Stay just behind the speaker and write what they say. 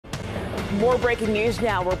More breaking news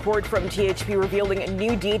now. Report from THP revealing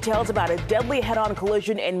new details about a deadly head-on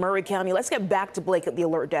collision in Maury County. Let's get back to Blake at the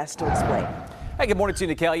alert desk to explain. Hey, good morning to you,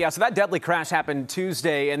 Nikhil. Yeah, so that deadly crash happened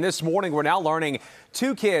Tuesday, and this morning we're now learning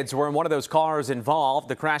 2 kids were in one of those cars involved.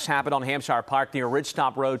 The crash happened on Hampshire Park near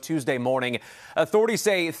Ridgetop Road Tuesday morning. Authorities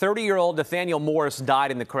say 30-year-old Nathaniel Morris died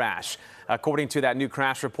in the crash. According to that new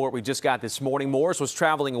crash report we just got this morning, Morris was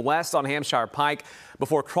traveling west on Hampshire Pike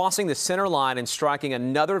before crossing the center line and striking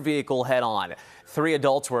another vehicle head-on. 3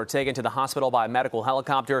 adults were taken to the hospital by a medical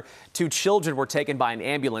helicopter. 2 children were taken by an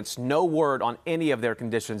ambulance. No word on any of their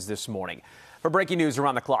conditions this morning. For breaking news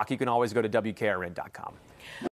around the clock, you can always go to WKRN.com.